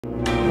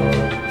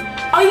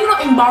Are you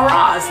not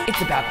embarrassed?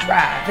 It's about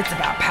drive, it's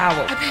about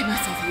power. I paid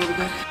myself a little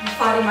bit. I'm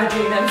fighting my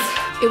demons.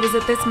 It was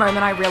at this moment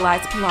I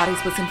realized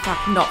Pilates was in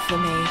fact not for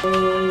me.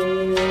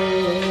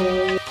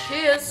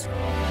 Cheers.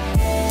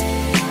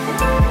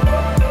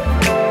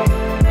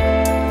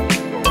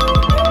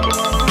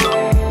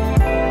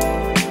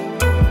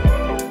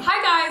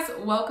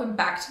 Welcome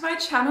back to my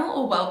channel,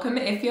 or welcome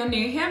if you're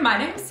new here. My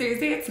name's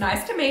Susie, it's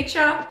nice to meet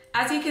you.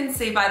 As you can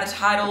see by the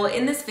title,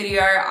 in this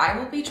video, I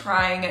will be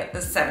trying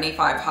the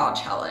 75 hard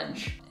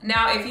challenge.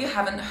 Now, if you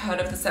haven't heard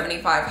of the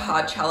 75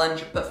 hard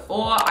challenge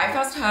before, I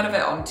first heard of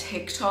it on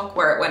TikTok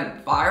where it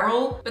went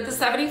viral, but the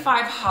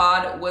 75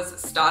 hard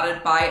was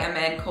started by a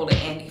man called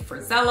Andy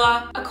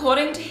Frisella.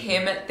 According to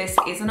him, this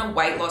isn't a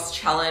weight loss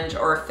challenge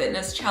or a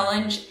fitness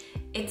challenge.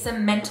 It's a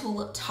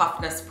mental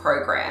toughness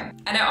program,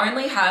 and it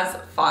only has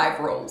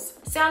 5 rules.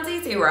 Sounds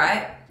easy,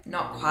 right?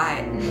 Not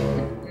quite.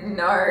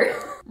 No.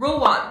 Rule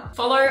 1,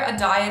 follow a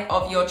diet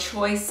of your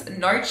choice,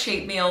 no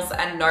cheat meals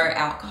and no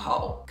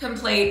alcohol.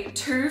 Complete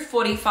 2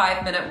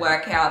 45-minute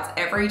workouts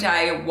every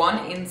day,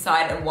 1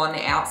 inside and 1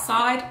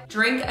 outside.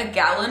 Drink a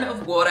gallon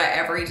of water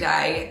every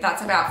day,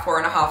 that's about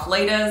 4.5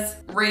 liters.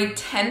 Read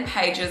 10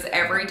 pages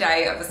every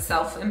day of a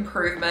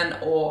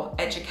self-improvement or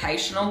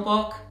educational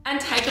book. And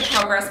take a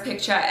progress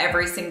picture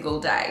every single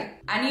day.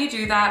 And you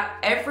do that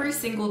every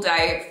single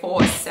day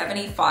for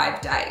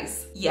 75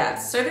 days. Yeah,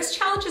 so this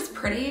challenge is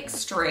pretty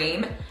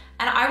extreme.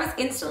 And I was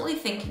instantly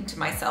thinking to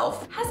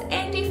myself, has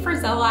Andy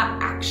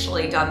Frisella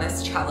actually done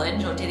this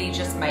challenge, or did he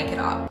just make it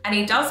up? And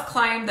he does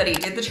claim that he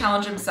did the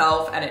challenge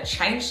himself and it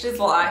changed his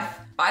life.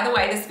 By the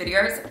way, this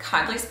video is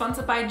kindly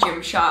sponsored by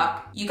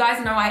Gymshark. You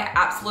guys know I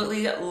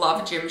absolutely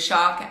love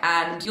Gymshark,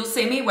 and you'll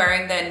see me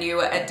wearing their new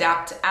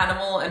Adapt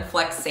Animal and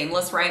Fleck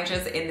seamless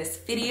ranges in this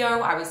video.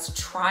 I was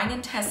trying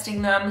and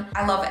testing them.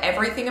 I love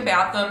everything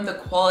about them, the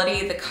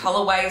quality, the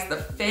colorways, the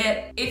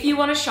fit. If you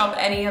want to shop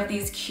any of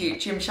these cute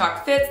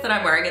Gymshark fits that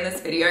I'm wearing in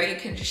this video, you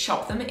can just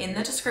shop them in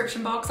the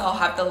description box. I'll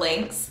have the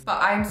links.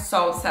 But I'm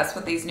so obsessed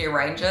with these new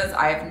ranges.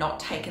 I have not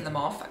taken them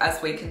off,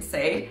 as we can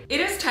see.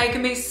 It has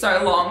taken me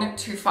so long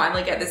to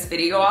finally get this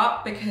video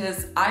up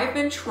because I've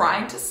been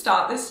trying to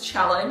start this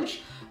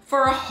challenge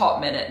for a hot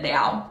minute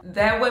now.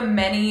 There were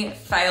many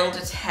failed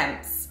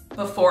attempts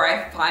before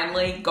I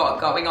finally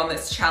got going on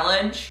this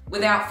challenge.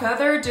 Without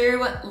further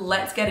ado,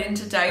 let's get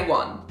into day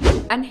 1.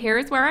 And here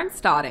is where I'm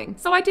starting.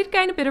 So I did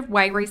gain a bit of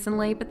weight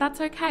recently, but that's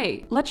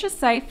okay. Let's just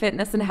say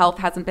fitness and health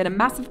hasn't been a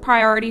massive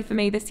priority for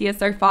me this year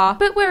so far,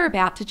 but we're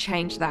about to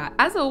change that.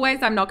 As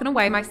always, I'm not gonna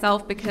weigh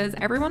myself because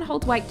everyone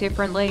holds weight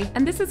differently,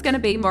 and this is gonna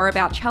be more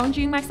about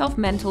challenging myself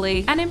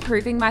mentally and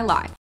improving my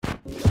life.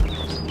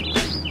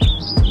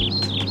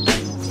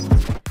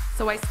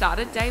 So I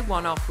started day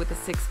 1 off with a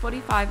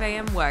 6:45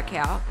 a.m.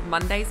 workout,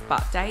 Monday's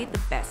butt day, the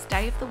best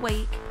day of the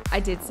week. I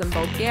did some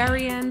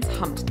Bulgarians,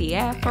 humped the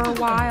air for a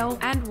while,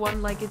 and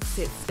one-legged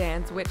sit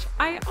stands, which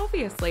I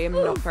obviously am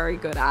not very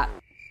good at.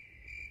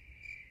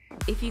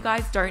 If you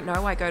guys don't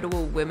know, I go to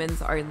a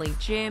women's only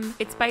gym.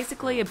 It's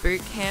basically a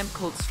boot camp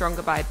called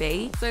Stronger by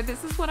B. So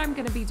this is what I'm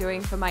gonna be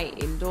doing for my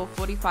indoor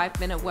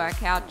 45-minute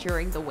workout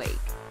during the week.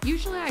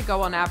 Usually I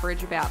go on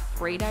average about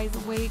 3 days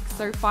a week,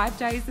 so 5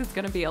 days is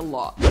gonna be a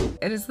lot.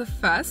 It is the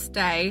first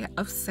day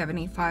of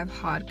 75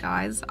 hard,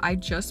 guys. I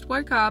just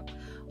woke up,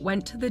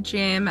 went to the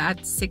gym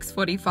at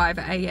 6:45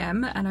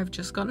 a.m. and I've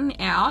just gotten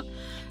out.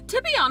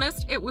 To be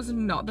honest, it was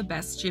not the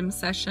best gym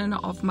session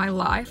of my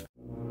life.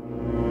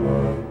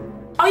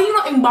 Are you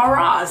not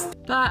embarrassed?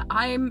 But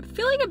I'm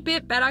feeling a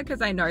bit better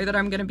because I know that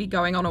I'm going to be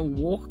going on a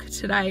walk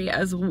today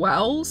as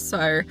well.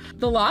 So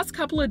the last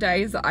couple of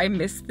days I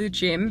missed the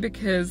gym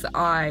because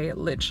I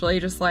literally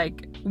just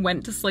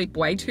went to sleep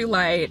way too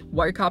late,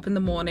 woke up in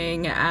the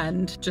morning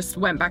and just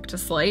went back to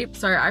sleep.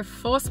 So I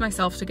forced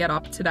myself to get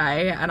up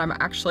today and I'm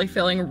actually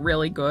feeling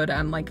really good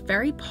and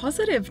very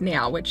positive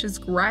now, which is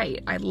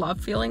great. I love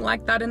feeling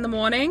like that in the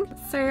morning.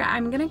 So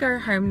I'm gonna go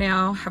home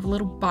now, have a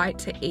little bite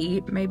to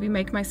eat, maybe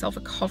make myself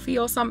a coffee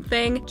or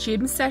something.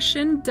 Gym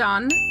session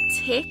done,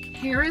 tick.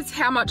 Here is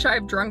how much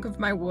I've drunk of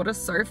my water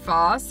so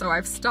far. So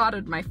I've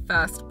started my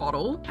first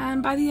bottle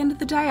and by the end of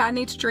the day, I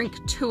need to drink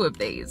 2 of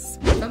these.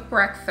 For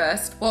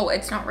breakfast, well,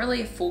 it's not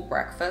really a full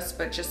breakfast,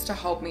 but just to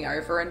hold me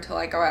over until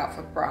I go out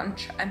for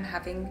brunch, I'm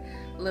having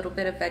a little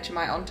bit of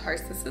Vegemite on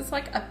toast. This is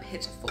like a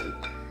pitiful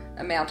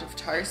amount of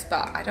toast,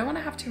 but I don't want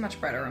to have too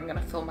much bread or I'm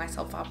gonna fill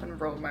myself up and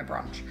ruin my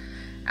brunch.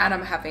 And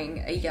I'm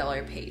having a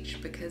yellow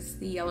peach because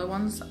the yellow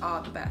ones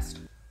are the best.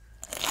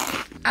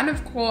 And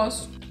of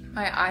course,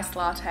 my iced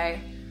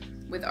latte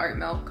with oat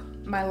milk,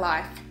 my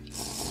life.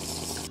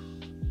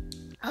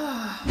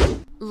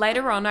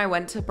 Later on, I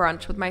went to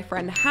brunch with my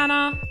friend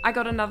Hannah. I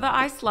got another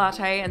iced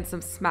latte and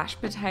some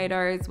smashed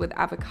potatoes with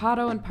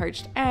avocado and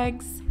poached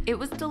eggs. It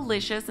was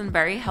delicious and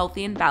very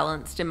healthy and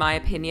balanced in my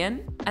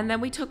opinion. And then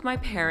we took my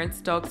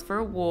parents' dogs for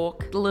a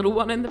walk. The little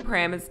one in the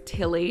pram is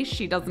Tilly.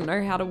 She doesn't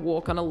know how to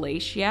walk on a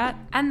leash yet.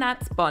 And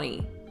that's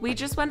Bonnie. We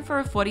just went for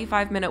a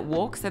 45-minute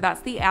walk, so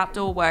that's the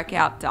outdoor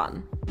workout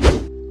done.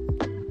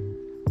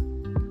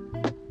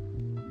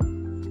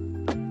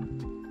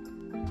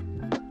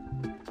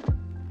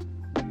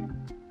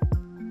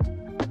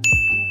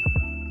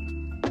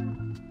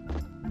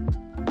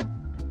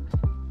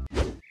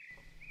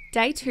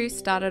 Day 2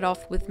 started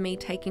off with me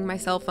taking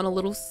myself on a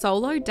little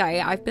solo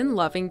day. I've been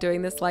loving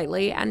doing this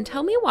lately, and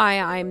tell me why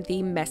I'm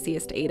the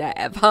messiest eater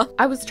ever.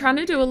 I was trying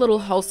to do a little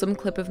wholesome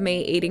clip of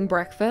me eating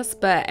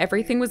breakfast, but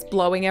everything was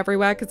blowing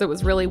everywhere because it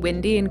was really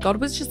windy and God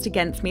was just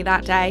against me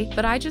that day.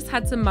 But I just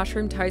had some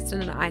mushroom toast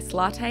and an iced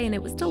latte and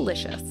it was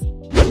delicious.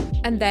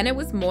 And then it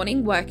was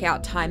morning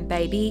workout time,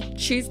 baby.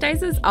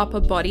 Tuesdays is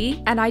upper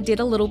body, and I did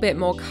a little bit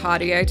more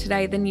cardio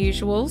today than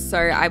usual, so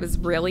I was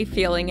really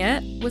feeling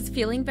it. Was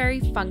feeling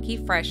very funky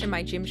fresh in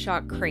my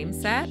Gymshark cream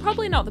set.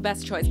 Probably not the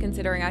best choice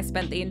considering I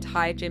spent the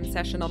entire gym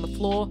session on the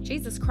floor.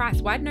 Jesus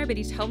Christ, why'd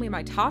nobody tell me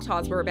my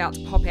tartars were about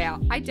to pop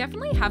out? I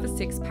definitely have a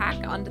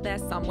six-pack under there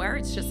somewhere,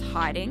 it's just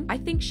hiding. I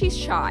think she's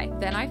shy.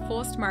 Then I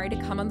forced Murray to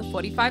come on the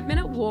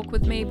 45-minute walk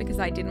with me because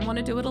I didn't want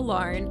to do it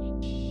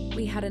alone.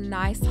 We had a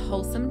nice,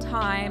 wholesome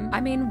time. I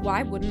mean,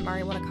 why wouldn't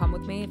Murray want to come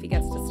with me if he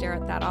gets to stare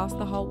at that ass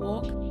the whole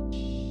walk?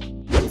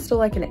 It's still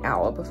like an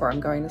hour before I'm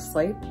going to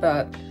sleep,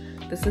 but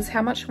this is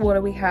how much water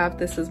we have.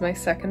 This is my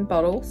second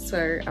bottle,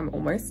 so I'm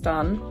almost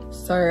done.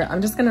 So I'm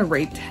just gonna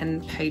read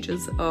 10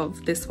 pages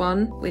of this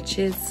one, which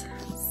is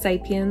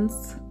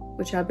Sapiens,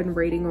 which I've been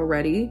reading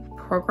already,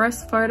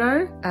 progress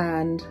photo,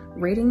 and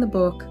reading the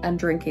book and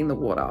drinking the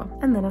water.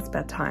 And then it's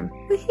bedtime.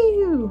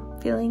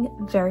 Woohoo! Feeling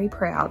very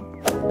proud.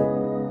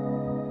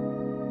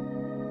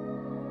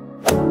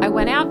 I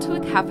went out to a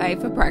cafe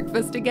for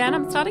breakfast again.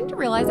 I'm starting to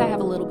realize I have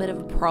a little bit of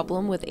a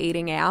problem with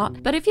eating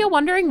out. But if you're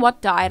wondering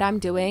what diet I'm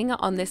doing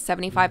on this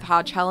 75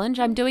 hard challenge,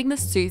 I'm doing the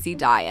Susie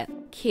diet.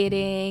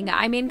 Kidding.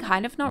 I mean,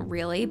 kind of not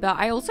really, but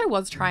I also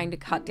was trying to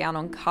cut down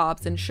on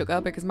carbs and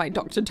sugar because my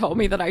doctor told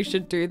me that I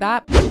should do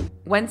that.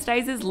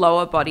 Wednesdays is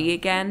lower body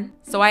again,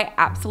 so I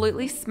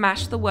absolutely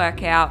smashed the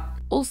workout.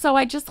 Also,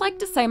 I just like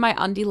to say my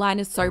undie line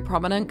is so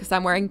prominent because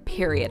I'm wearing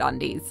period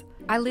undies.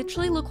 I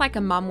literally look like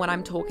a mum when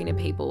I'm talking to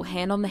people,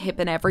 hand on the hip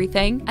and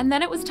everything. And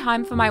then it was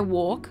time for my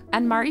walk,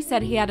 and Murray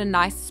said he had a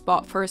nice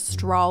spot for a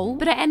stroll,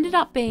 but it ended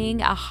up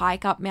being a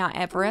hike up Mount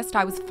Everest.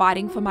 I was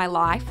fighting for my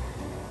life.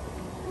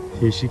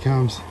 Here she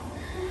comes.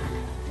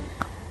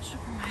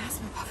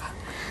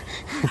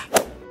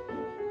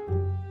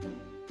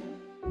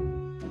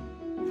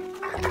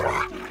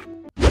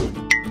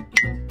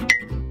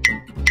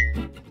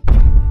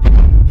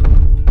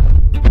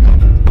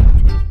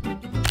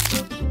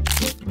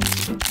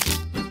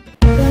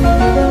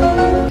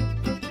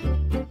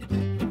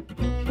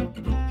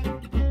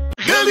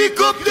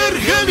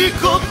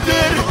 Helicopter.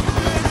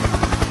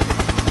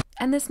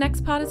 And this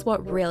next part is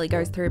what really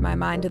goes through my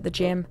mind at the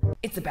gym.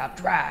 It's about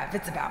drive,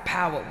 it's about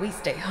power. We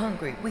stay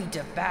hungry, we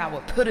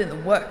devour. Put in the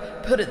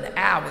work, put in the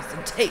hours,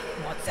 and take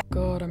what's out.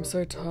 God, I'm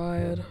so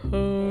tired.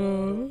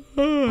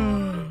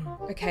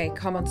 Okay,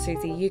 come on,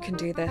 Susie, you can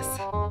do this.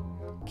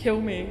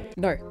 Kill me.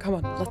 No, come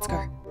on, let's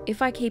go.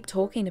 If I keep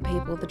talking to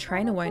people, the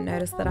trainer won't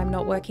notice that I'm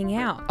not working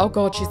out. Oh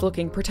God, she's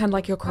looking. Pretend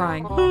like you're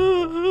crying.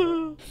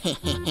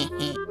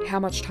 How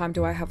much time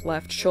do I have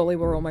left? Surely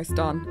we're almost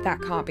done. That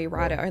can't be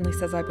right. It only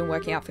says I've been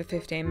working out for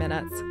 15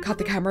 minutes. Cut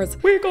the cameras.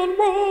 We're gonna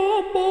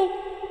rumble.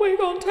 We're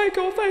gonna take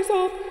your face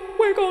off.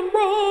 We're gonna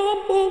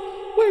rumble.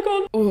 We're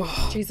gonna...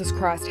 Oh, Jesus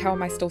Christ. How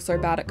am I still so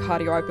bad at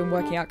cardio? I've been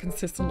working out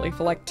consistently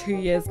for like 2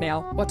 years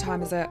now. What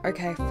time is it?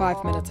 Okay,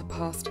 5 minutes have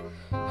passed.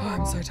 Oh,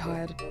 I'm so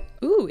tired.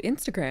 Ooh,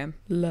 Instagram.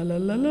 La la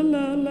la la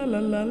la la la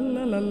la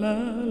la la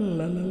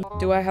la la.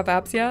 Do I have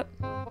abs yet?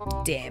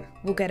 Damn,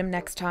 we'll get him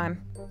next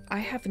time. I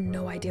have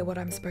no idea what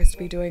I'm supposed to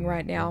be doing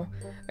right now.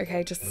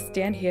 Okay, just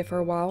stand here for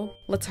a while.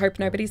 Let's hope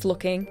nobody's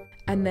looking.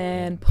 And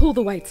then pull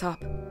the weights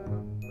up.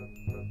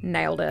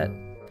 Nailed it.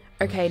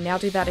 Okay, now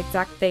do that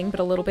exact thing, but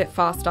a little bit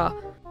faster.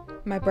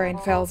 My brain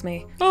fails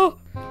me. Oh!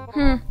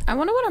 I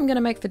wonder what I'm gonna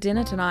make for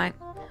dinner tonight.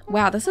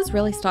 Wow, this is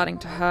really starting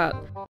to hurt.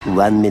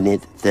 1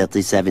 minute,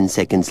 37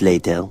 seconds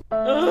later. Make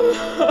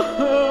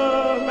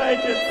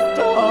it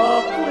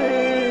stop,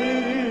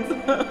 please.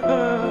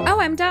 Oh,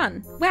 I'm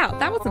done. Wow,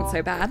 that wasn't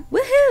so bad.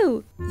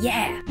 Woohoo!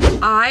 Yeah.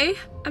 I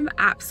am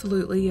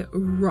absolutely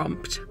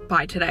romped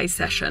by today's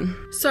session.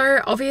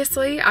 So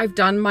obviously I've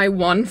done my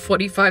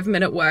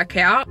 45-minute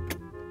workout.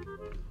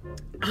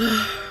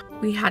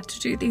 We had to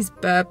do these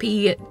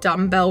burpee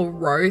dumbbell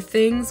row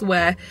things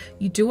where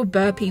you do a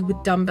burpee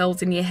with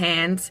dumbbells in your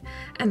hands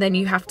and then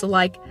you have to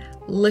like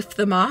lift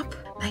them up.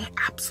 They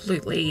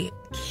absolutely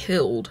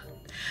killed.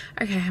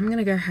 Okay, I'm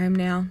gonna go home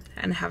now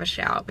and have a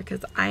shower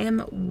because I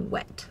am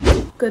wet.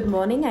 Good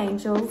morning,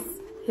 angels.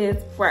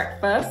 Here's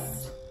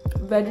breakfast.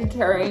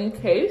 Vegetarian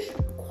quiche.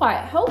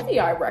 Quite healthy,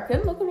 I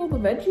reckon. Look at all the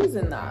veggies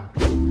in that.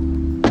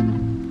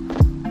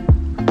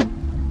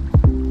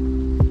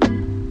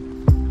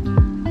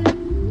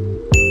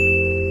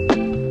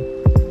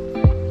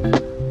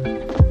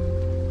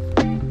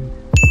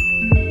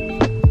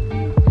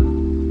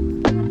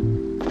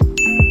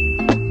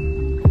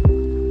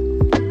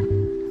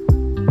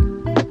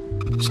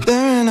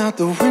 Staring out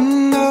the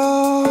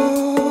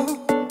window,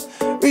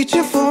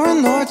 reaching for a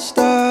North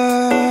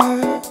Star,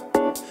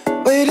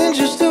 waiting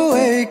just to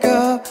wake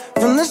up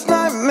from this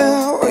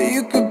nightmare where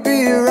you could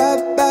be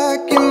right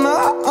back in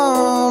my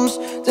arms,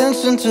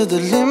 dancing to the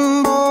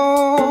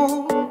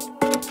limbo.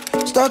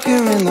 Start stuck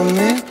here in the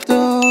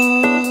middle.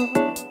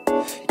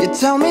 You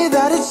tell me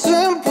that it's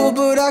simple,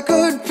 but I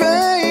could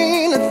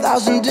paint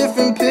 1,000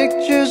 different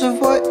pictures of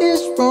what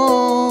is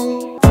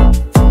wrong.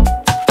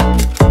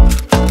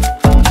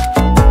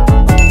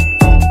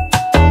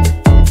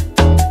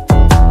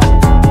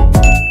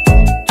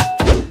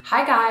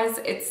 Hi guys,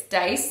 it's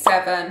day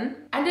 7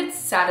 and it's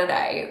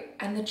Saturday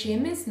and the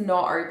gym is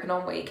not open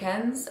on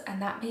weekends,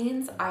 and that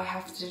means I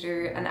have to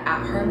do an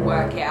at-home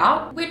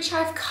workout, which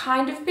I've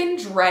kind of been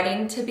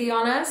dreading, to be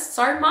honest,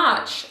 so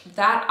much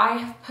that I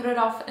have put it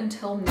off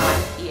until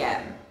 9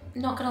 p.m.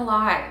 Not gonna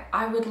lie,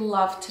 I would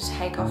love to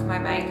take off my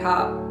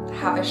makeup,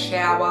 have a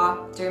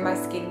shower, do my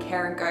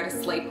skincare and go to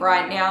sleep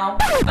right now,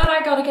 but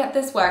I gotta get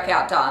this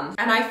workout done.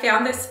 And I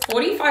found this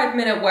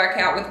 45-minute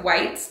workout with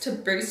weights to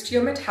boost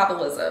your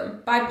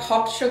metabolism by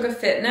Pop Sugar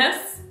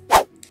Fitness.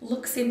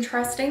 Looks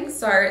interesting,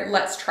 so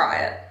let's try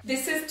it.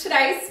 This is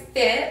today's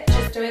fit,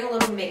 just doing a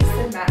little mix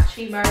and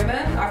matchy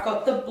moment. I've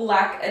got the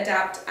black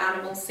Adapt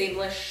Animal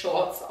Seamless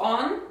shorts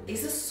on.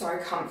 These are so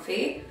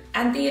comfy.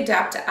 And the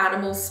Adapt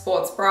Animal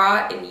sports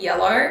bra in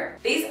yellow.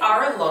 These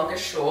are a longer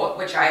short,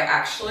 which I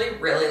actually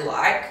really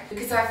like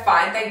because I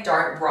find they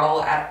don't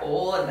roll at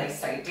all and they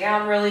stay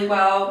down really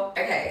well.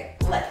 Okay,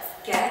 let's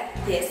get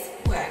this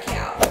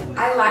workout.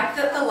 I like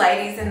that the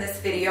ladies in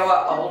this video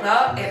are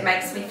older. It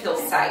makes me feel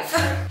safe.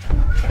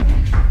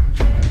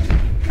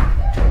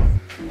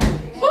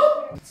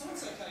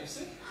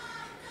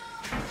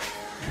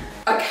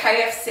 A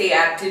KFC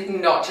ad did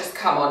not just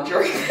come on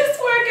during this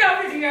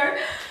workout video.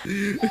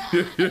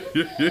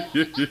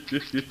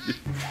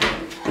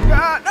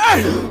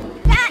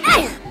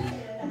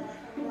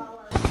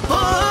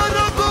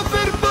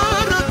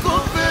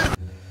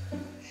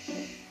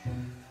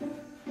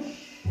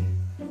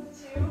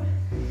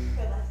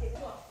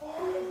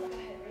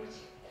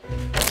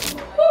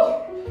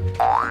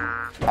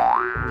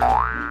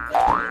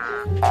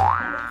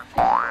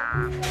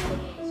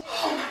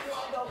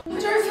 I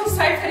don't feel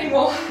safe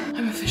anymore.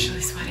 I'm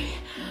officially sweaty.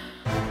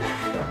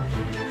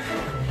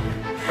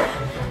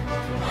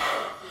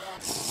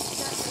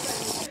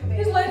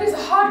 These ladies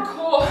are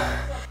hardcore.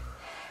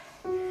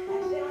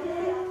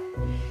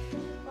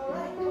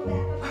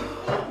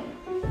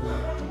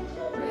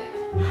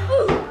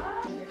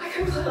 I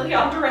completely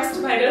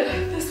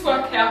underestimated this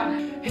workout.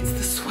 It's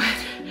the sweat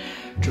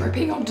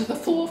dripping onto the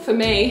floor for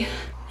me.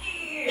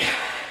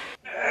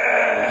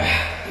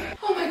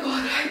 Oh my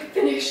god, I'm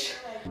finished.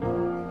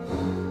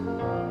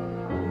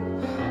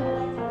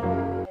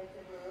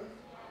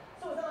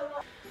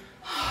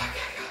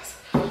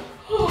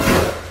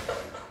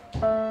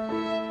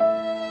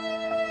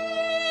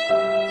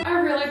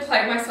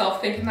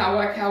 Myself thinking that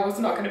workout was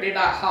not going to be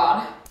that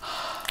hard.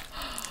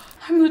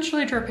 I'm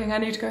literally dripping. I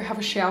need to go have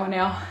a shower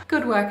now.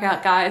 Good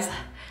workout, guys.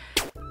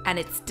 And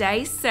it's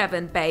day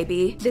 7,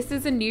 baby. This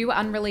is a new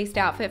unreleased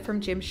outfit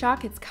from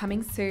Gymshark. It's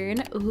coming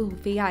soon. Ooh,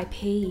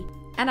 VIP.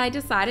 And I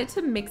decided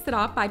to mix it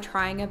up by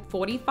trying a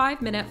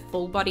 45-minute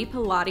full body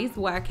Pilates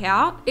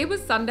workout. It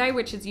was Sunday,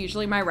 which is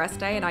usually my rest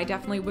day, and I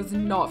definitely was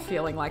not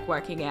feeling like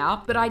working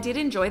out. But I did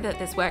enjoy that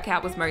this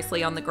workout was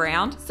mostly on the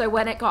ground. So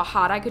when it got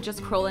hard, I could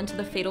just crawl into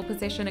the fetal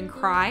position and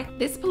cry.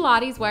 This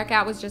Pilates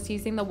workout was just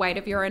using the weight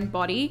of your own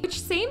body,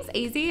 which seems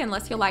easy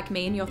unless you're like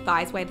me and your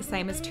thighs weigh the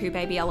same as 2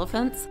 baby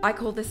elephants. I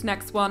call this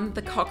next one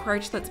the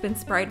cockroach that's been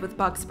sprayed with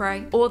bug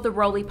spray, or the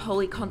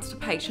roly-poly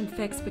constipation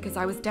fix, because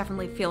I was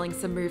definitely feeling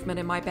some movement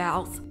in my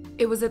bowels.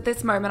 It was at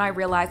this moment I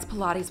realized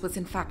Pilates was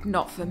in fact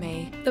not for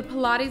me. The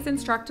Pilates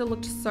instructor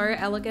looked so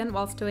elegant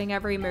whilst doing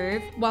every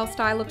move, whilst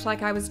I looked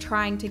like I was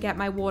trying to get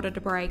my water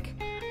to break.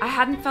 I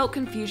hadn't felt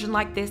confusion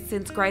like this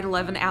since grade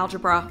 11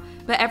 algebra,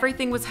 but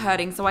everything was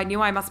hurting, so I knew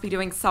I must be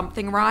doing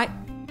something right.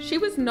 She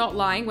was not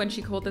lying when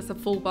she called this a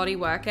full body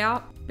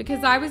workout,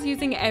 because I was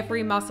using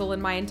every muscle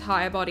in my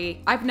entire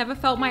body. I've never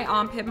felt my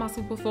armpit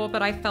muscle before,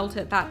 but I felt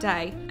it that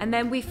day. And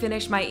then we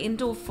finished my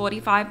indoor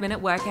 45-minute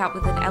workout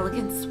with an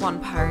elegant swan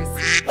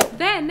pose.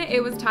 Then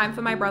it was time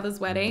for my brother's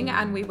wedding,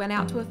 and we went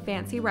out to a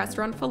fancy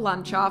restaurant for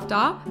lunch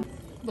after.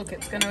 Look,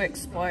 it's gonna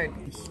explode.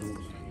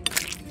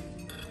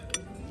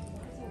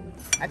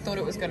 I thought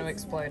it was going to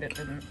explode, it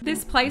didn't.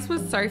 This place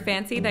was so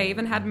fancy, they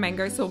even had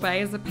mango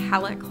sorbet as a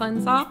palate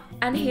cleanser.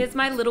 And here's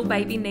my little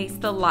baby niece,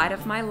 the light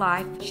of my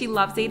life. She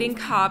loves eating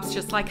carbs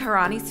just like her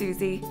auntie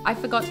Susie. I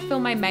forgot to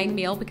film my main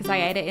meal because I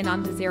ate it in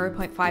under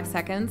 0.5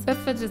 seconds. But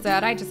for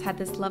dessert, I just had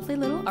this lovely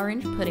little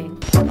orange pudding.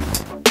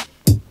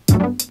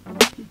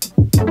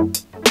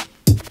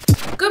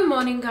 Good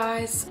morning,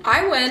 guys.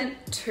 I went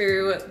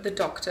to the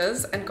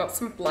doctor's and got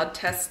some blood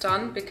tests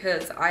done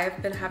because I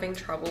have been having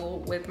trouble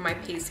with my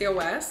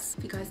PCOS.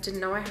 If you guys didn't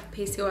know, I have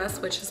PCOS,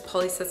 which is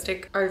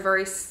polycystic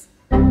ovary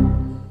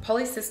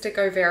polycystic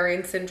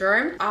ovarian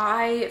syndrome.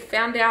 I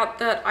found out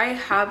that I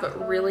have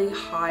really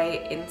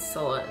high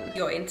insulin.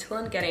 Your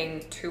insulin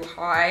getting too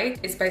high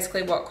is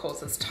basically what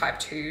causes type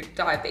 2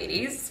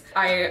 diabetes.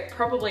 I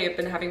probably have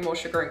been having more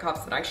sugar and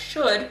carbs than I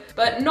should,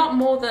 but not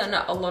more than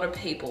a lot of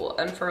people.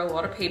 And for a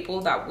lot of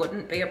people that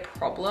wouldn't be a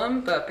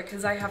problem, but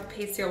because I have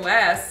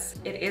PCOS,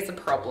 it is a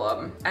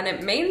problem. And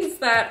it means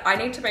that I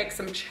need to make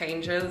some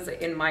changes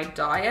in my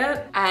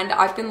diet. And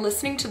I've been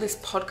listening to this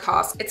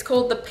podcast. It's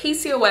called the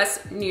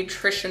PCOS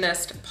Nutritionist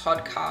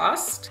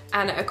Podcast.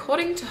 And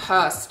according to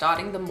her,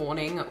 starting the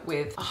morning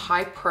with a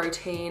high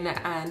protein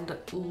and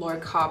low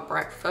carb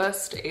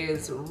breakfast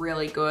is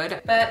really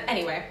good. But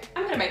anyway,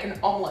 I'm gonna make an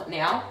omelet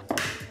now.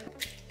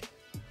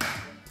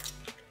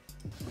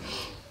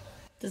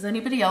 Does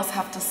anybody else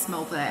have to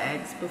smell their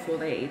eggs before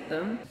they eat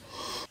them?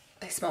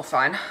 They smell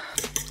fine.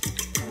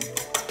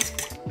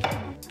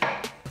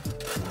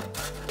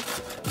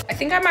 I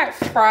think I might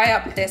fry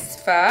up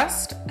this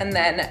first and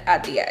then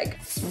add the egg.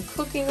 Some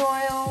cooking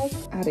oil,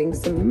 adding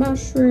some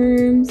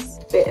mushrooms,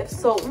 bit of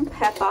salt and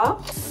pepper.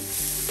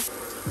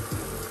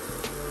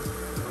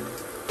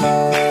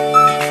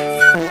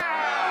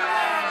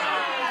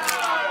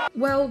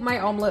 Well, my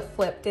omelette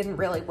flip didn't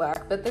really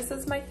work, but this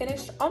is my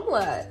finished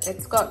omelette.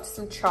 It's got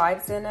some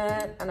chives in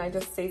it, and I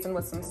just seasoned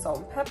with some salt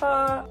and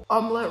pepper.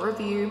 Omelette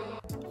review.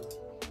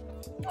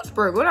 It's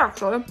pretty good,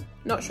 actually.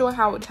 Not sure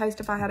how it would taste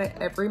if I had it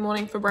every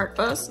morning for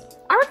breakfast.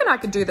 I reckon I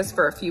could do this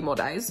for a few more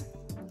days.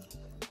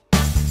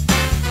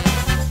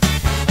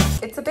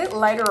 It's a bit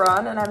later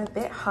on and I'm a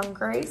bit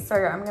hungry, so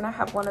I'm gonna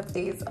have one of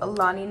these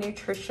Alani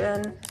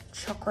Nutrition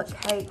chocolate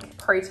cake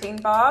protein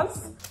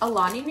bars.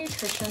 Alani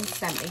Nutrition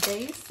sent me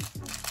these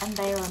and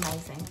they are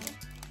amazing.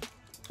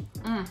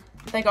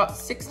 They got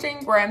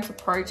 16 grams of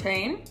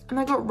protein and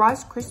they got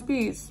Rice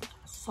Krispies.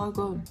 So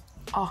good.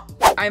 Oh,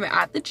 I'm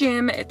at the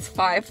gym. It's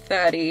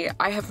 5:30.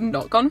 I have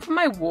not gone for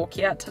my walk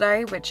yet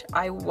today, which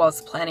I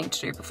was planning to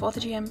do before the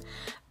gym,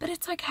 but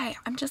it's okay.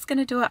 I'm just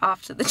gonna do it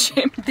after the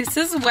gym. This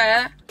is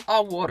where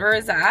our water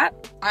is at.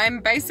 I'm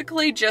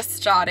basically just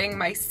starting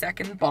my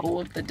second bottle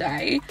of the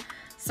day.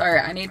 So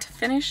I need to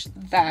finish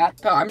that,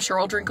 but I'm sure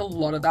I'll drink a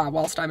lot of that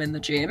whilst I'm in the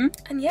gym.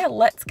 And yeah,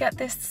 let's get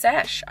this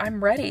sesh.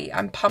 I'm ready.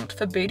 I'm pumped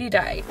for booty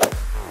day.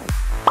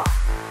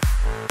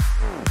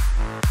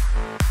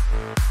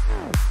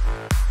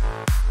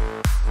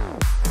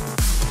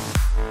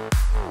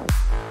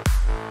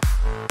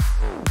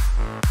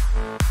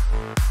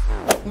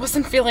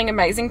 Wasn't feeling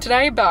amazing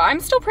today, but I'm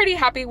still pretty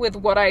happy with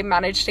what I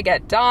managed to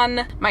get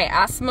done. My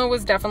asthma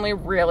was definitely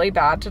really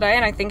bad today,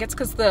 and I think it's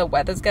because the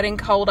weather's getting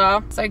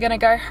colder. So I'm gonna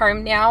go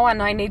home now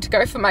and I need to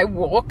go for my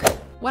walk.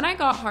 When I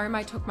got home,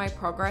 I took my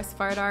progress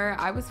photo.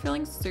 I was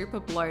feeling super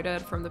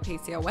bloated from the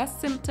PCOS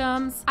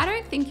symptoms. I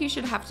don't think you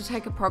should have to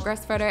take a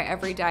progress photo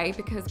every day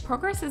because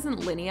progress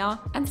isn't linear,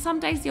 and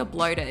some days you're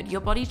bloated. Your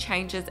body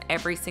changes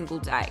every single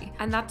day,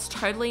 and that's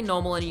totally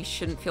normal and you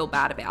shouldn't feel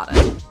bad about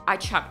it. I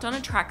chucked on a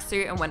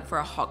tracksuit and went for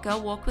a hot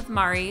girl walk with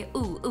Murray.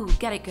 Ooh,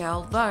 get it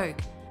girl, Vogue.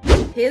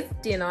 Here's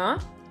dinner.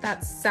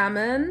 That's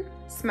salmon,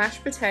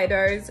 smashed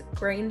potatoes,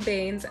 green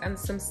beans, and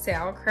some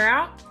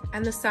sauerkraut.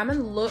 And the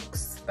salmon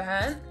looks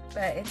burnt,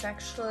 but it's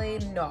actually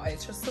not.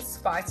 It's just the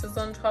spices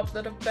on top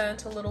that have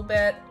burnt a little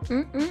bit.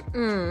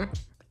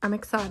 I'm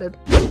excited.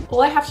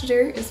 All I have to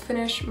do is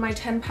finish my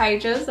 10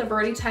 pages. I've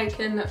already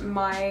taken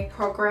my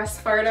progress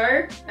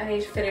photo. I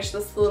need to finish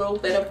this little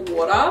bit of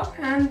water.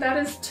 And that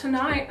is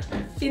tonight.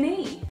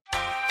 Fini.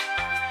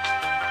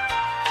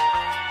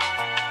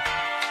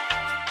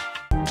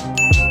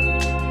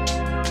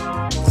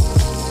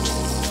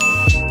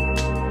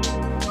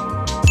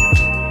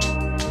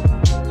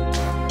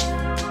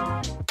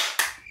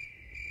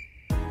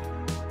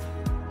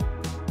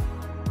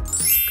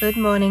 Good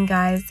morning,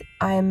 guys.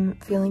 I'm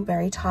feeling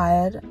very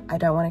tired. I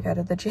don't want to go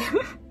to the gym,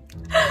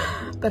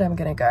 but I'm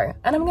gonna go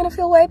and I'm gonna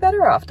feel way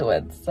better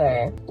afterwards.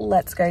 So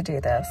let's go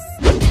do this.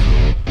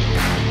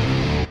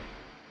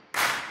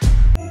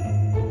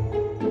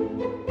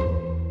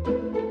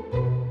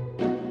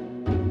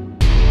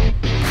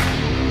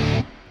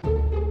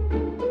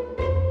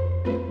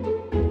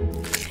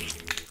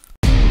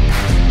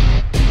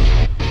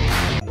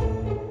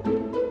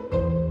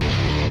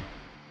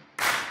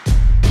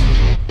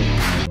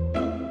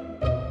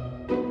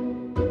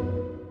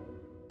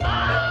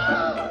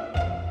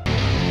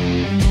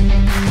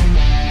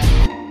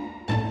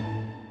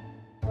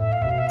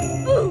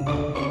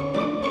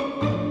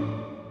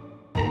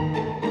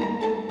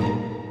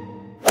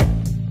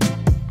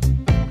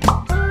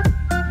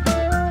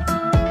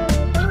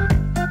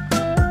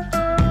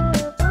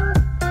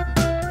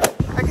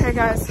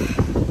 Guys,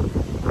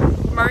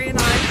 Murray and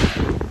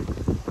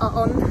I are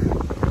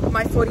on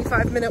my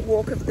 45-minute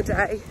walk of the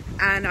day,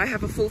 and I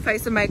have a full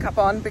face of makeup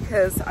on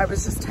because I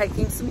was just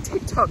taking some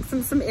TikToks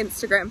and some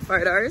Instagram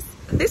photos.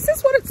 This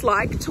is what it's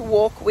like to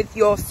walk with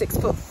your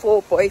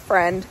 6'4"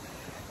 boyfriend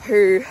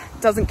who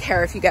doesn't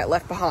care if you get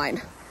left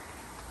behind.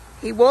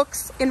 He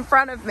walks in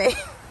front of me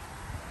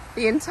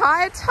the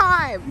entire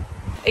time.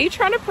 Are you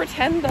trying to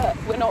pretend that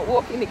we're not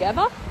walking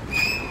together?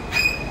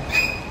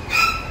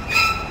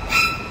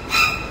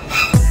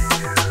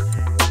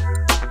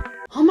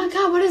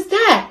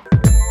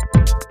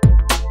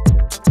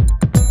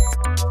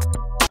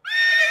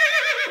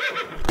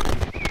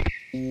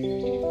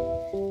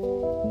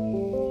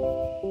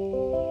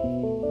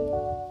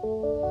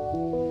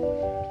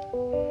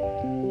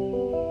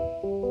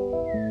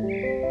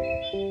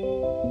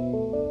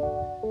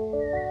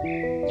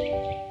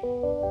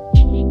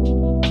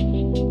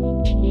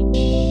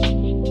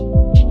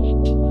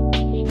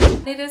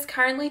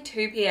 currently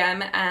 2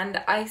 p.m.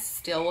 and I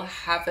still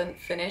haven't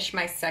finished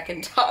my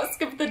second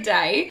task of the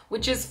day,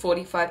 which is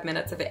 45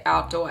 minutes of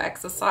outdoor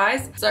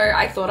exercise. So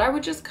I thought I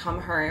would just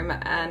come home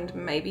and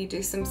maybe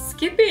do some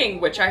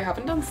skipping, which I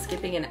haven't done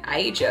skipping in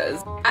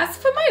ages. As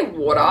for my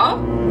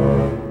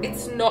water,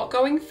 it's not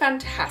going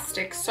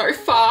fantastic so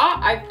far.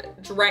 I've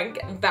drank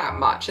that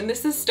much and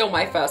this is still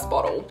my first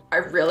bottle. I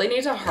really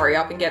need to hurry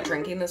up and get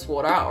drinking this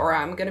water or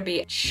I'm gonna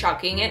be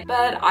chugging it,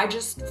 but I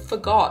just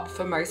forgot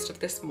for most of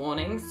this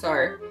morning,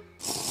 so.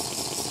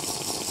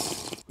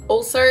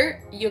 Also,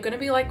 you're gonna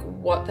be like,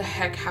 what the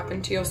heck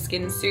happened to your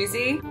skin,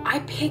 Susie? I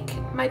pick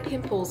my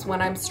pimples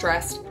when I'm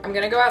stressed. I'm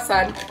gonna go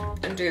outside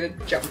and do the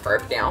jump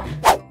rope now.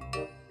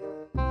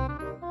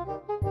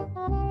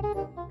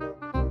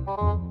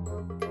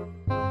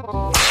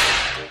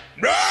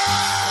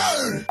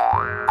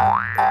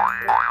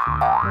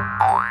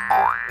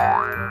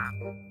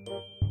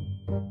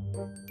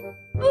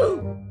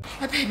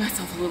 I paid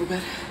myself a little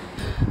bit,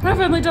 but I've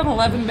only done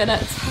 11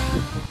 minutes.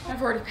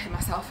 I've already paid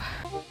myself.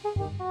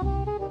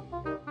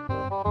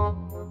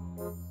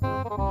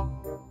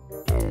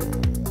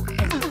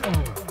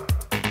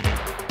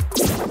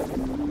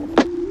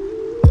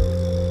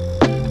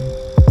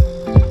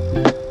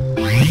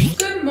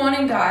 Good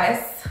morning,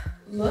 guys.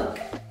 Look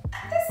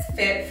at this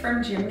fit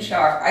from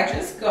Gymshark. I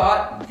just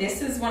got,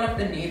 this is one of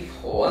the new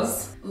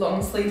Pause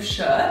long sleeve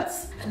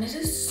shirts and it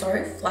is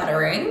so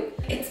flattering.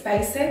 It's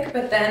basic,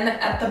 but then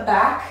at the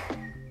back,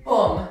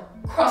 boom,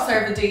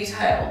 crossover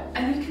detail.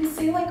 And you can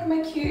see like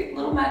my cute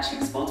little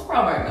matching sports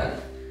bra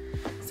moment.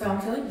 So I'm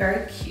feeling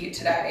very cute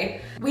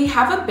today. We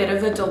have a bit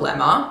of a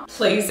dilemma.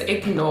 Please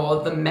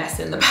ignore the mess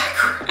in the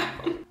background.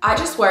 I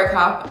just woke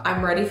up,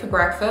 I'm ready for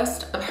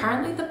breakfast.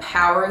 Apparently the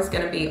power is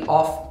gonna be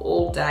off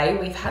all day.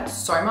 We've had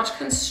so much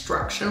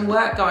construction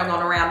work going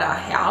on around our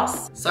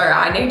house. So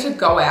I need to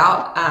go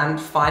out and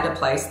find a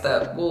place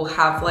that will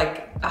have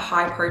like a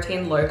high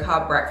protein, low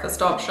carb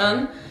breakfast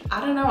option. I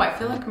don't know, I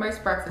feel like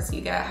most breakfasts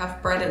you get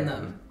have bread in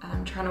them. And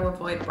I'm trying to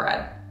avoid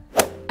bread.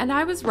 And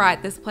I was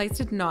right, this place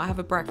did not have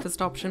a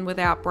breakfast option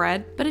without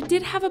bread, but it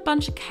did have a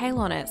bunch of kale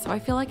on it, so I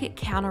feel like it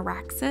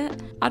counteracts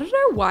it. I don't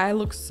know why I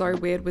look so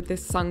weird with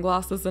this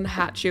sunglasses and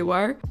hat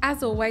duo.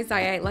 As always,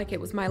 I ate like it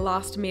was my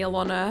last meal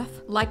on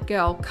earth. Like,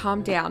 girl,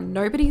 calm down.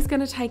 Nobody's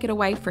gonna take it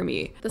away from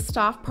you. The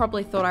staff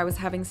probably thought I was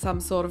having some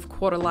sort of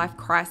quarter life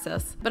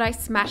crisis, but I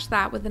smashed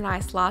that with an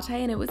iced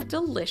latte and it was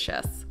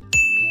delicious.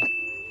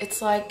 It's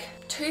like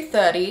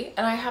 2:30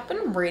 and I have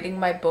been reading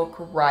my book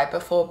right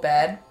before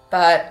bed.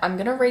 But I'm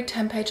gonna read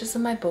 10 pages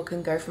of my book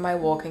and go for my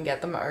walk and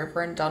get them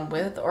over and done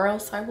with, or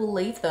else I will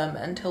leave them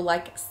until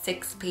like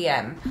 6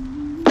 p.m.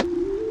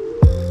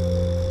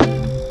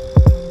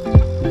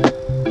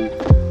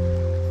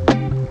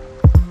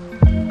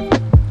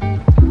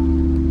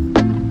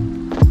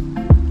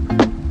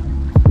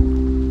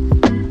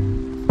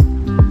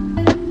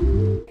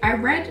 I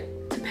read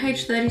to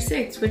page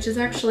 36, which is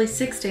actually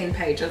 16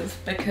 pages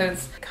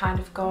because I kind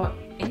of got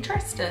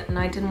interested and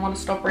I didn't want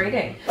to stop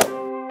reading.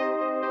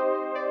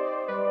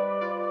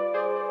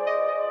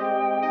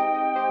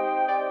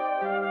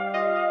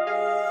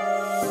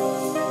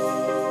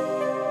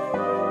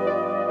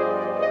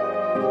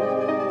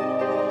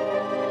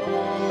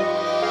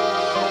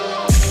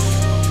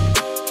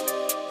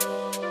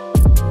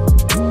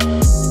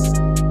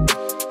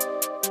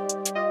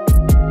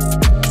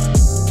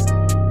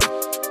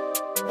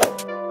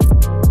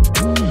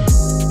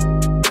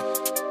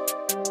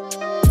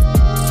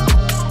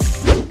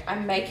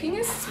 Making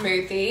a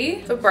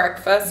smoothie for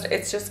breakfast.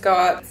 It's just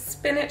got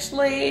spinach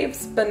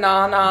leaves,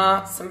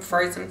 banana, some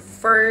frozen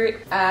fruit,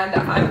 and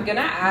I'm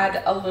gonna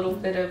add a little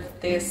bit of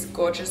this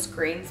gorgeous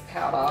greens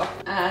powder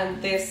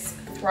and this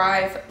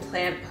Thrive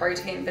plant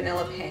protein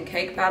vanilla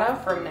pancake batter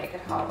from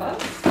Naked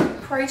Harvest.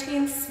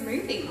 Protein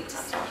smoothie to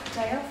start the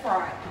day off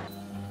right.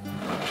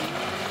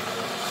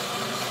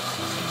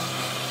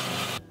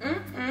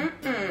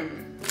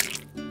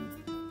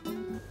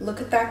 Look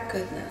at that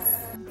goodness.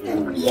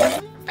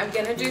 I'm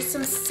gonna do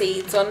some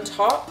seeds on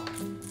top,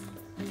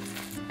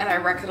 and I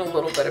reckon a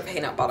little bit of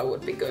peanut butter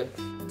would be good.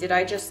 Did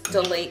I just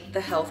delete the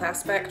health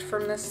aspect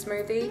from this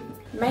smoothie?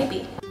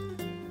 Maybe.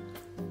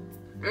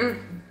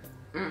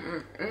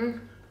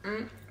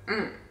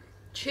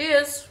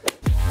 Cheers.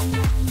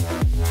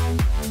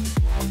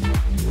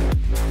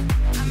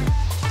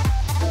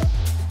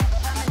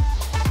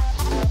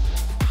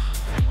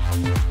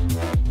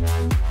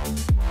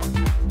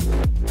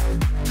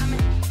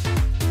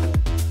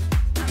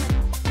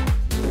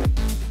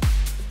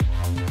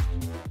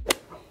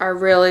 I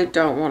really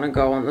don't want to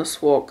go on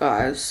this walk,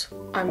 guys.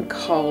 I'm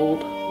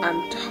cold,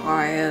 I'm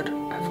tired,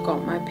 I've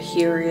got my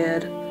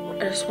period.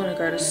 I just want to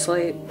go to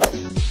sleep.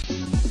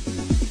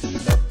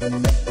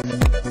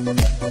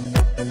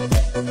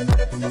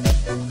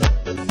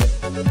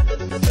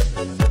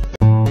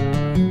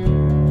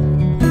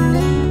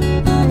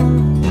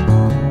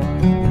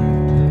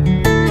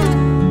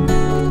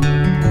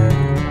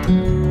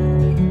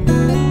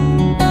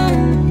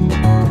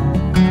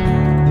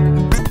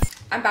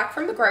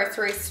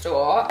 grocery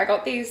store. I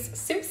got these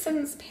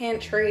Simpsons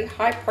Pantry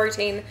high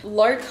protein,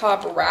 low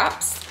carb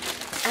wraps.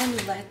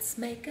 And let's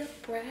make a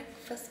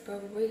breakfast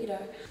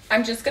burrito.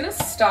 I'm just gonna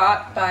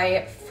start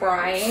by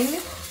frying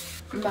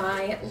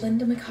my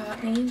Linda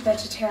McCartney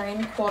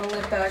vegetarian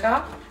quarter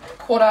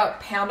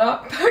pounder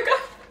burger.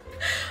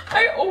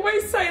 I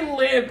always say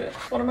lib.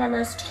 One of my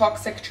most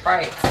toxic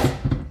traits.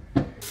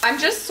 I'm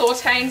just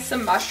sauteing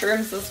some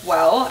mushrooms as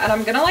well, and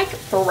I'm gonna like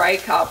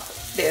break up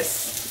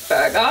this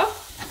burger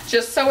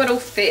just so it'll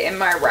fit in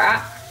my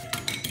wrap.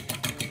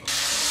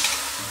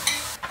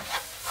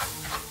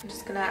 I'm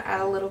just gonna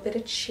add a little bit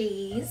of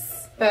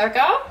cheese,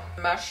 burger,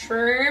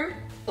 mushroom,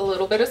 a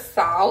little bit of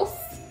sauce,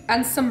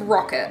 and some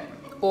rocket,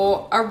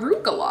 or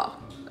arugula,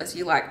 as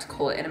you like to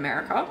call it in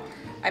America.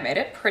 I made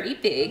it pretty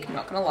big,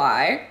 not gonna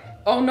lie.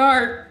 Oh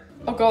no,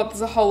 oh God,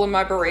 there's a hole in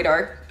my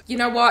burrito. You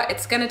know what,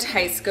 it's gonna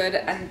taste good,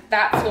 and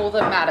that's all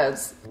that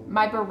matters.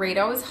 My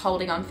burrito is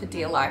holding on for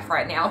dear life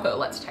right now, but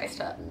let's taste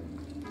it.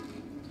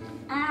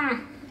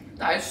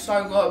 That is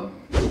so good.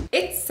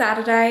 It's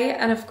Saturday,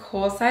 and of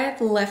course I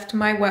have left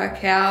my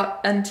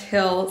workout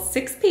until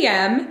 6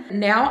 p.m.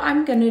 Now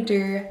I'm gonna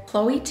do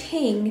Chloe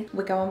Ting.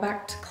 We're going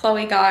back to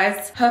Chloe,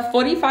 guys. Her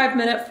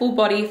 45-minute full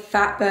body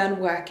fat burn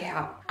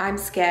workout. I'm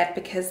scared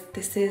because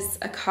this is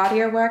a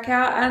cardio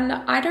workout and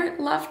I don't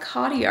love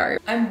cardio.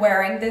 I'm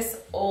wearing this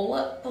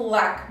all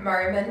black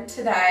moment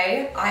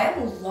today. I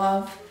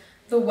love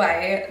the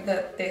way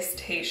that this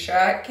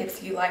t-shirt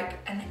gives you like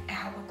an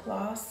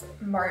hourglass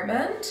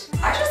moment.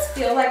 I just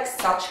feel like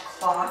such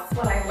class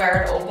when I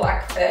wear an all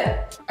black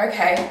fit.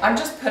 Okay, I'm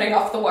just putting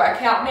off the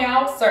workout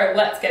now, so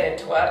let's get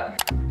into it.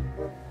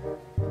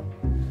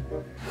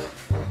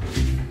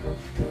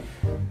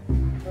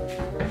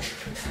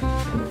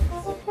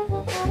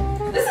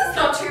 This is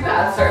not too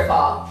bad so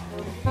far.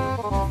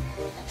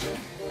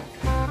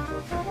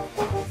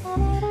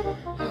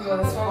 Oh,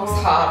 this one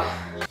was hard.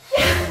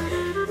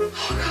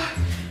 Oh God,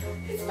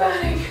 it's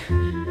burning.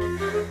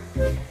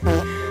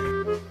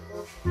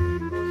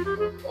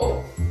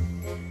 Oh.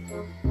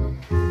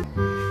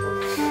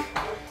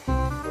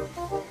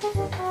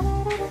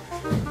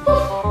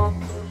 Oh.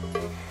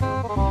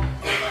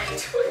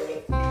 What am I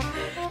doing?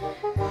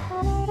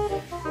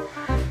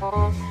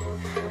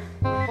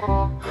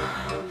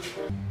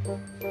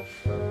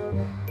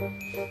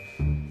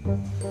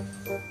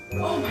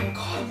 Oh my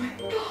God, my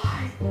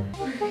God.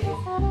 3,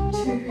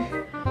 2,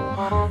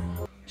 1.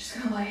 I'm just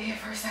gonna lay here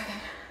for a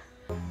second.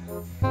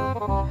 I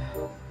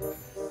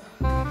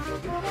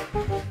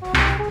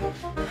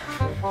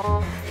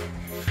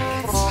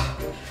can't stop.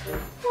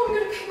 Oh, I'm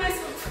gonna pee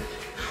myself.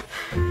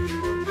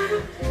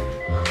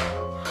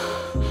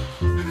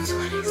 I'm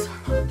sweating so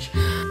much.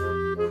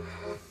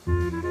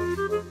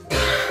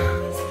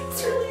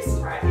 It's really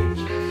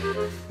strange.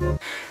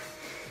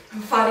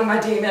 I'm fighting my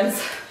demons.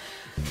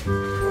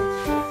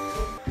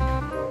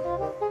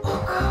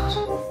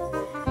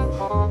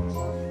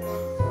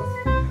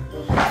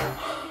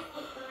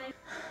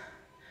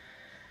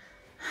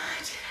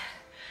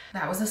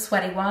 That was a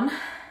sweaty one.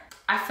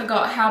 I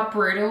forgot how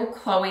brutal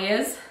Chloe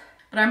is,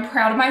 but I'm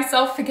proud of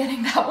myself for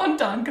getting that one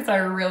done because I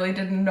really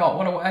did not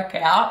want to work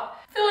out.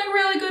 Feeling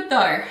really good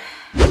though.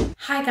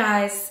 Hi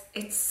guys,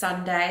 it's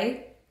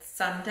Sunday.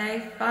 Sunday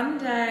fun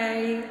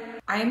day.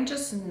 I'm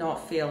just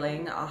not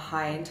feeling a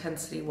high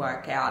intensity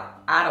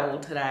workout at all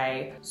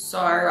today. So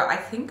I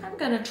think I'm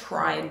gonna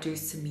try and do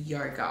some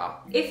yoga.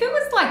 If it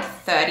was like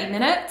 30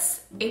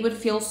 minutes, it would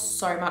feel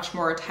so much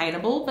more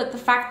attainable, but the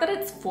fact that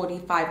it's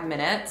 45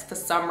 minutes for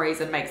some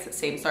reason makes it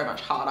seem so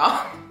much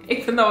harder,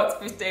 even though it's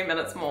 15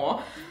 minutes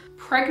more.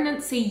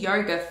 Pregnancy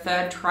yoga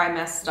 3rd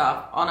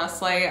trimester.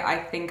 Honestly, I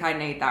think I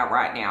need that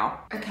right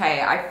now.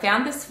 Okay, I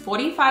found this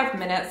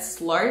 45-minute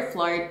slow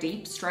flow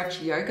deep stretch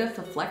yoga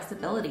for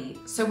flexibility.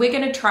 So we're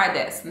gonna try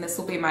this, and this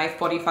will be my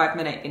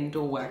 45-minute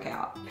indoor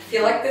workout. I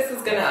feel like this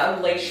is gonna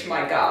unleash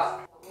my gut.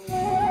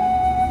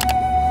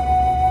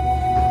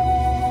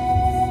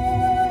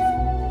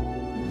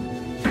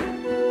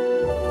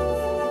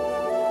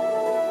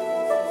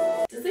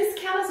 Does this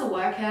count as a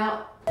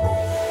workout?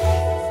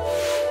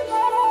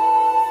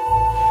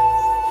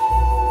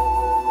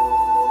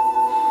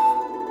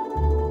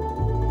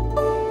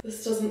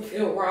 This doesn't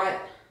feel right.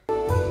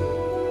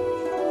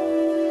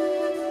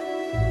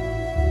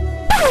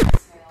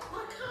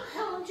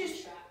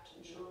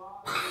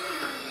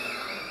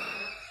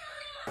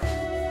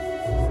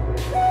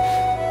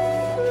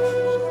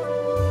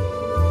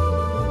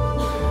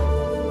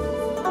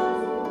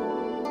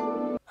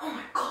 Oh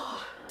my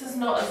God, this is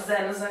not as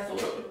zen as I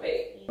thought it would be.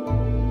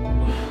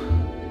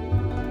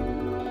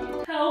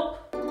 Help.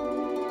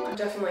 I'm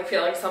definitely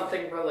feeling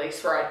something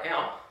release right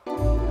now.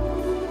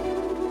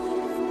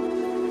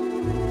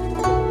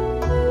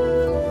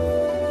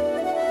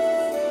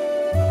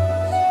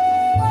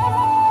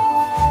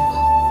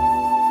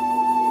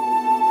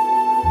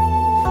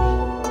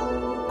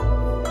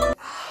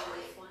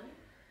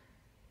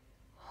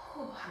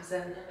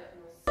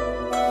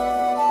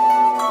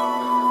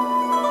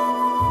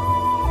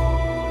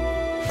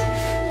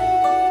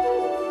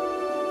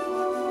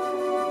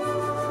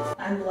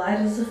 I'm light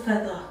as a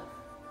feather.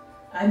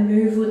 I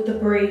move with the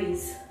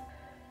breeze.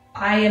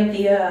 I am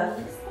the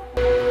earth.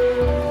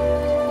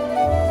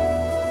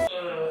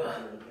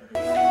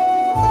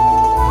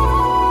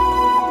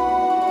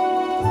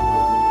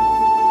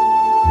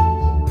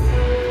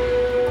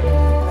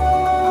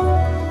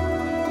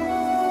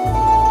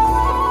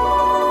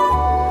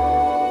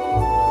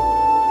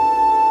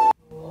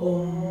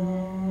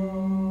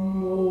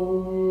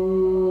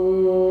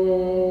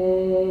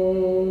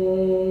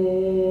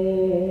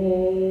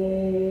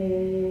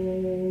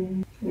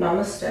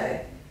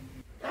 Namaste.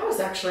 That was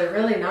actually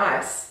really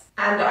nice.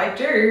 And I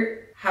do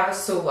have a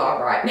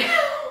sula right now.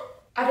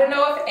 I don't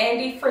know if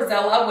Andy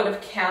Frizella would have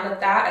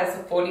counted that as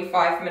a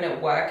 45-minute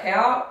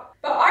workout,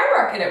 but I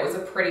reckon it was a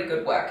pretty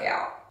good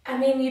workout. I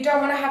mean, you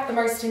don't want to have the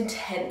most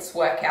intense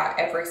workout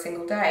every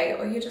single day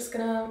or you're just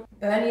gonna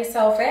burn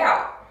yourself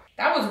out.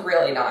 That was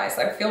really nice.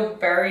 I feel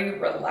very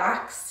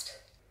relaxed.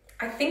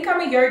 I think I'm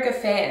a yoga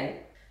fan.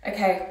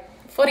 Okay,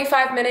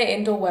 45-minute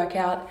indoor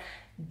workout,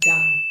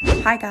 done.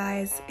 Hi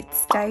guys,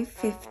 it's day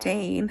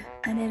 15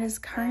 and it is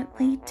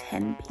currently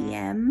 10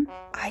 p.m.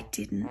 I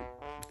didn't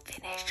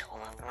finish all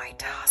of my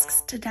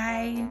tasks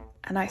today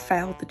and I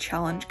failed the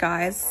challenge,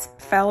 guys.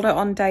 Failed it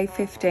on day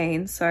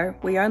 15, so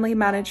we only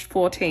managed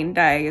 14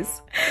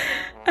 days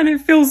and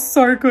it feels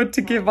so good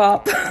to give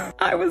up.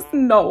 I was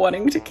not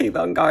wanting to keep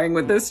on going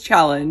with this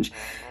challenge.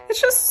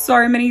 It's just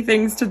so many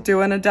things to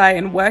do in a day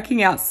and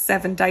working out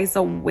 7 days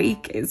a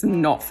week is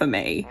not for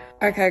me.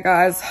 Okay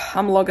guys,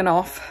 I'm logging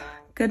off.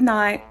 Good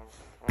night.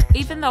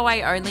 Even though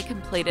I only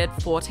completed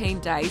 14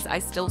 days, I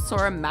still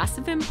saw a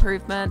massive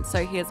improvement,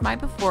 so here's my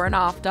before and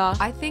after.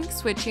 I think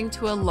switching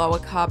to a lower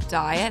carb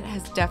diet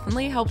has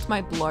definitely helped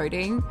my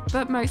bloating,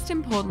 but most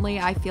importantly,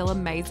 I feel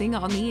amazing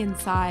on the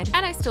inside,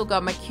 and I still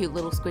got my cute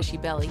little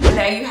squishy belly.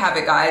 There you have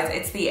it, guys.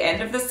 It's the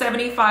end of the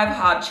 75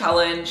 hard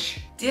challenge.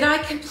 Did I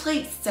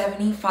complete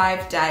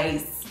 75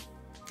 days?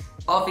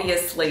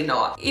 Obviously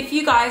not. If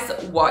you guys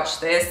watch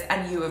this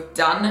and you have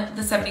done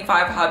the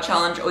 75 hard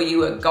challenge or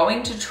you are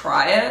going to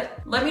try it,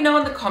 let me know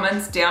in the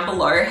comments down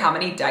below how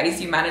many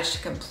days you managed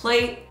to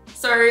complete.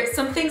 So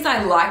some things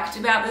I liked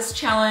about this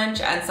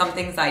challenge and some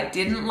things I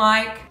didn't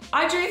like.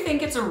 I do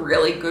think it's a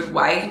really good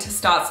way to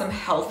start some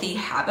healthy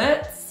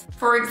habits.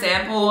 For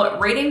example,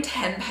 reading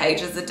 10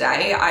 pages a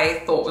day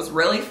I thought was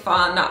really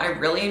fun. I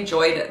really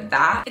enjoyed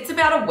that. It's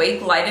about a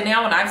week later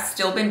now and I've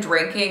still been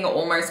drinking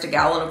almost a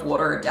gallon of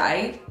water a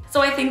day. So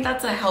I think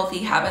that's a healthy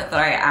habit that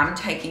I am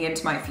taking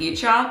into my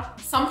future.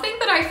 Something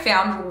that I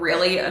found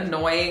really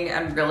annoying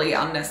and really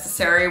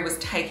unnecessary was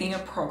taking a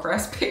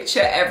progress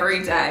picture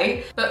every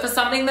day. But for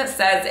something that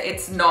says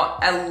it's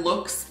not a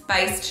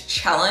looks-based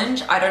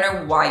challenge, I don't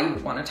know why you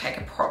would want to take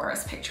a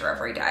progress picture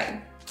every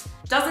day.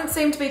 Doesn't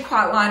seem to be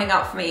quite lining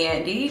up for me,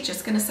 Andy,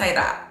 just gonna say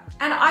that.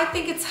 And I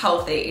think it's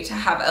healthy to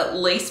have at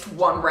least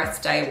one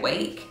rest day a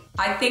week.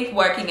 I think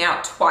working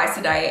out twice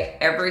a day,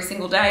 every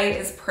single day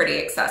is pretty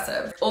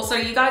excessive. Also,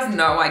 you guys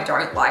know I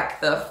don't like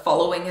the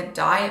following a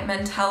diet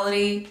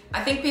mentality.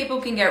 I think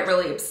people can get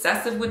really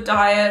obsessive with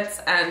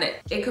diets and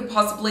it could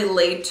possibly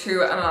lead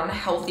to an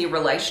unhealthy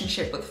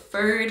relationship with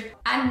food.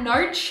 And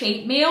no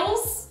cheat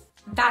meals.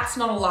 That's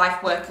not a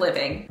life worth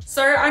living.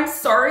 So I'm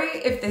sorry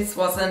if this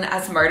wasn't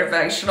as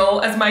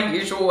motivational as my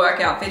usual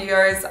workout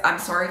videos. I'm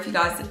sorry if you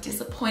guys are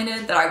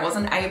disappointed that I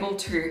wasn't able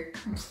to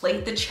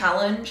complete the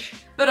challenge,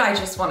 but I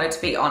just wanted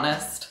to be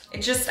honest.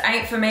 It just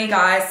ain't for me,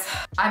 guys.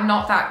 I'm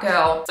not that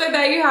girl. So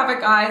there you have it,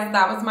 guys.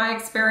 That was my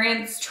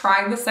experience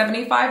trying the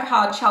 75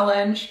 hard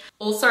challenge.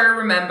 Also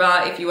remember,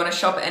 if you want to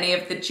shop any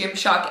of the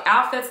Gymshark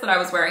outfits that I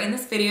was wearing in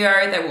this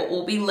video, they will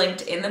all be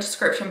linked in the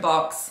description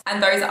box.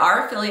 And those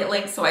are affiliate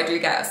links, so I do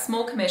get a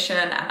small commission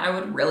and I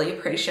would really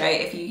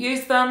appreciate if you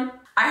use them.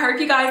 I hope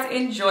you guys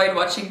enjoyed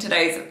watching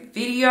today's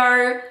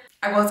video.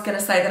 I was gonna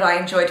say that I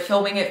enjoyed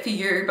filming it for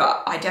you,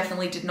 but I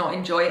definitely did not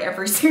enjoy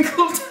every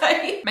single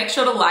day. Make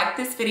sure to like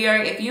this video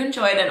if you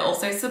enjoyed and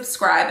also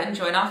subscribe and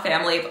join our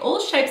family of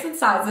all shapes and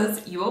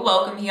sizes. You are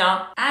welcome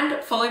here.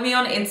 And follow me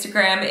on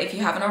Instagram if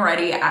you haven't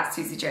already at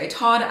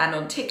SuzyJTodd and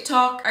on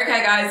TikTok.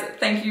 Okay guys,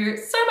 thank you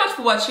so much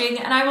for watching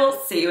and I will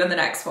see you in the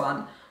next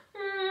one.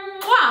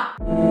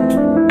 Mwah!